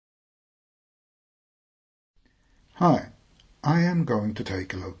Hi, I am going to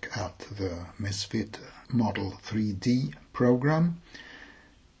take a look at the Misfit Model 3D program.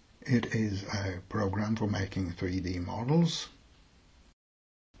 It is a program for making 3D models.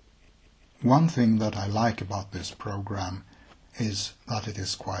 One thing that I like about this program is that it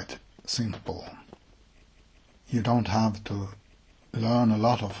is quite simple. You don't have to learn a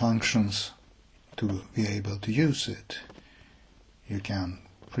lot of functions to be able to use it. You can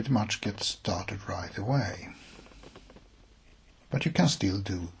pretty much get started right away. But you can still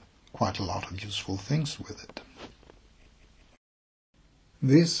do quite a lot of useful things with it.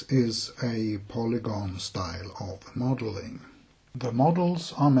 This is a polygon style of modeling. The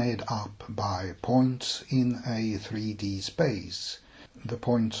models are made up by points in a 3D space. The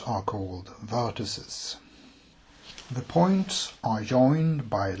points are called vertices. The points are joined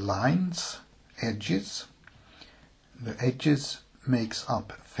by lines, edges. The edges makes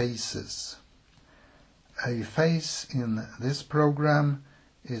up faces. A face in this program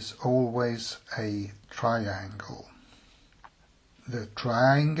is always a triangle. The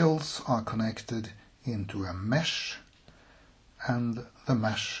triangles are connected into a mesh, and the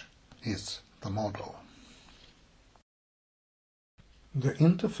mesh is the model. The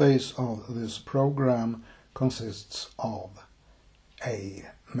interface of this program consists of a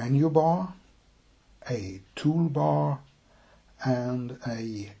menu bar, a toolbar, and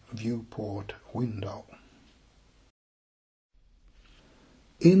a viewport window.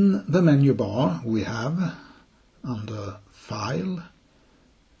 In the menu bar we have, under File,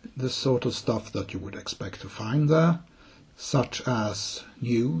 the sort of stuff that you would expect to find there, such as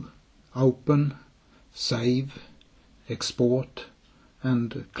New, Open, Save, Export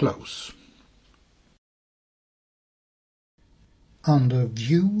and Close. Under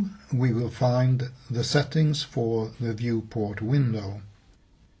View we will find the settings for the viewport window.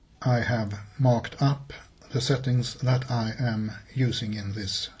 I have marked up the settings that I am using in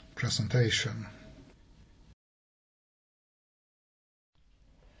this presentation.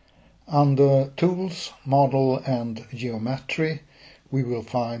 Under Tools, Model and Geometry we will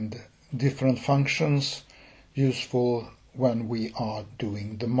find different functions useful when we are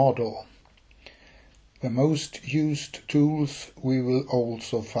doing the model. The most used tools we will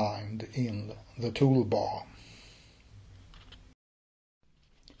also find in the toolbar.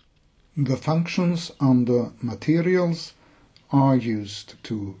 The functions under Materials are used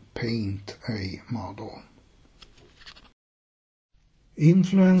to paint a model.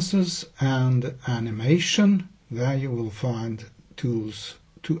 Influences and Animation, there you will find tools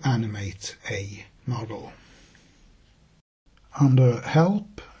to animate a model. Under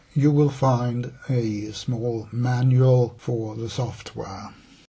Help you will find a small manual for the software.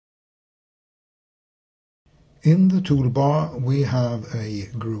 In the toolbar we have a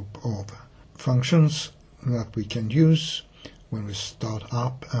group of functions that we can use when we start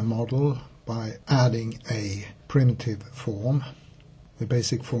up a model by adding a primitive form. The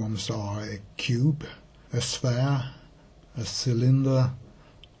basic forms are a cube, a sphere, a cylinder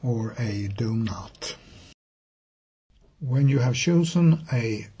or a donut. When you have chosen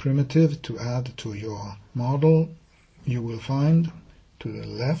a primitive to add to your model, you will find to the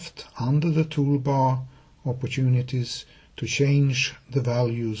left under the toolbar opportunities to change the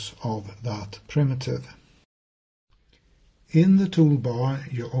values of that primitive. In the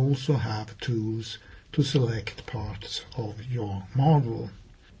toolbar you also have tools to select parts of your model.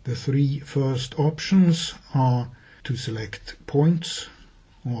 The three first options are to select points,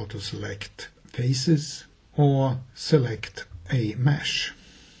 or to select faces, or select a mesh.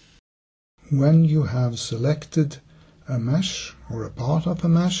 When you have selected a mesh or a part of a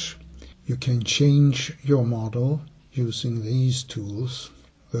mesh, you can change your model using these tools.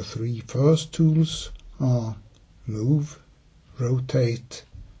 The three first tools are Move, Rotate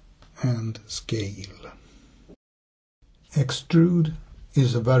and Scale. Extrude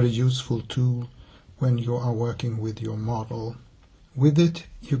is a very useful tool when you are working with your model. With it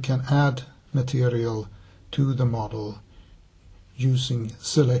you can add material to the model using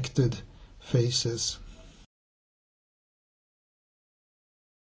selected faces.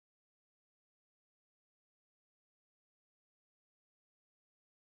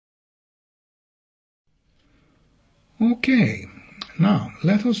 Okay, now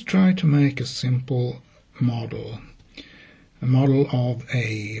let us try to make a simple model. A model of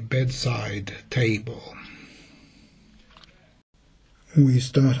a bedside table. We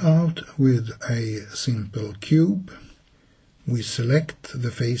start out with a simple cube. We select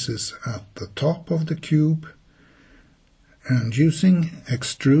the faces at the top of the cube, and using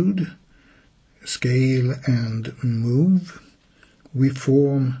Extrude, Scale and Move, we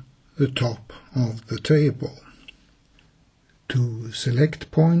form the top of the table. To select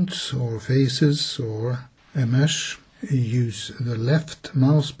points or faces or a mesh, use the left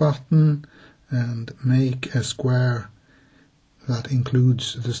mouse button and make a square that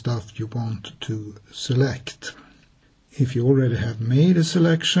includes the stuff you want to select. If you already have made a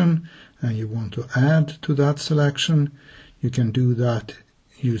selection and you want to add to that selection, you can do that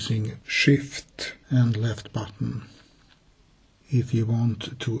using Shift and left button. If you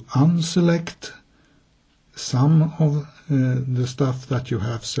want to unselect some of the stuff that you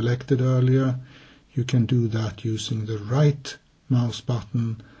have selected earlier, you can do that using the right mouse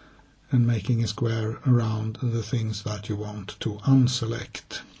button and making a square around the things that you want to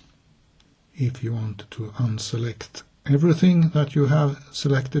unselect. If you want to unselect everything that you have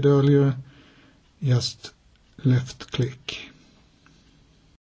selected earlier, just left click.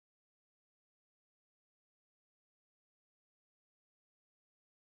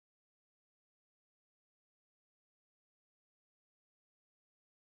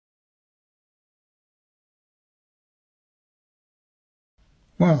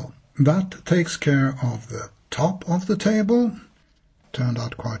 Well, that takes care of the top of the table. Turned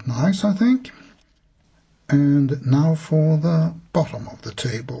out quite nice, I think. And now for the bottom of the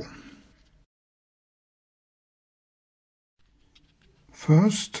table.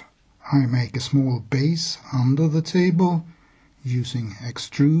 First, I make a small base under the table using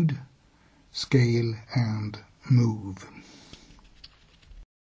Extrude, Scale and Move.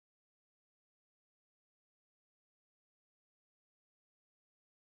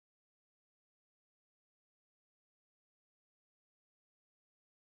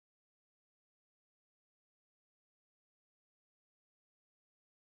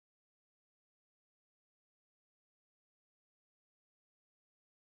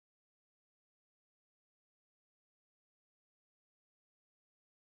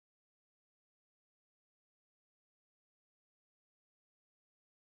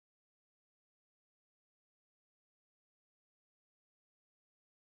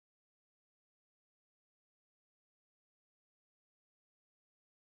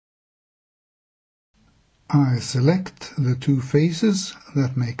 I select the two faces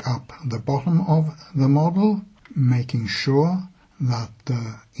that make up the bottom of the model, making sure that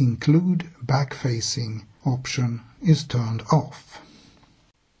the Include Back-Facing option is turned off.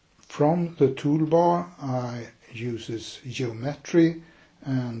 From the toolbar I use Geometry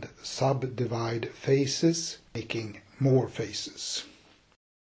and subdivide faces, making more faces.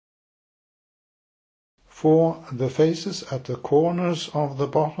 For the faces at the corners of the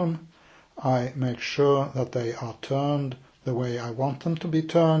bottom, I make sure that they are turned the way I want them to be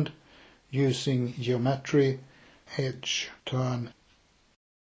turned, using Geometry, Edge Turn.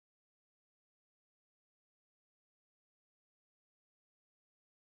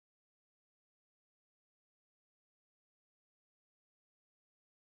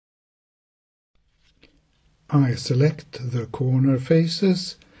 I select the corner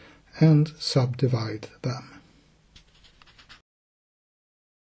faces and subdivide them.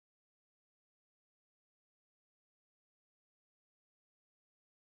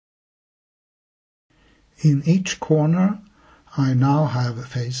 In each corner I now have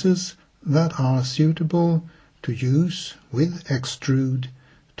faces that are suitable to use with Extrude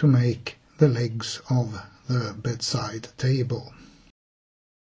to make the legs of the bedside table.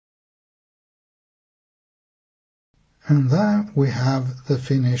 And there we have the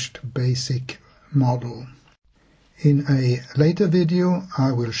finished basic model. In a later video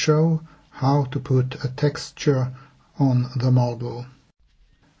I will show how to put a texture on the model.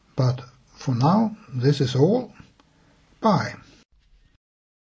 But for now, this is all. Bye.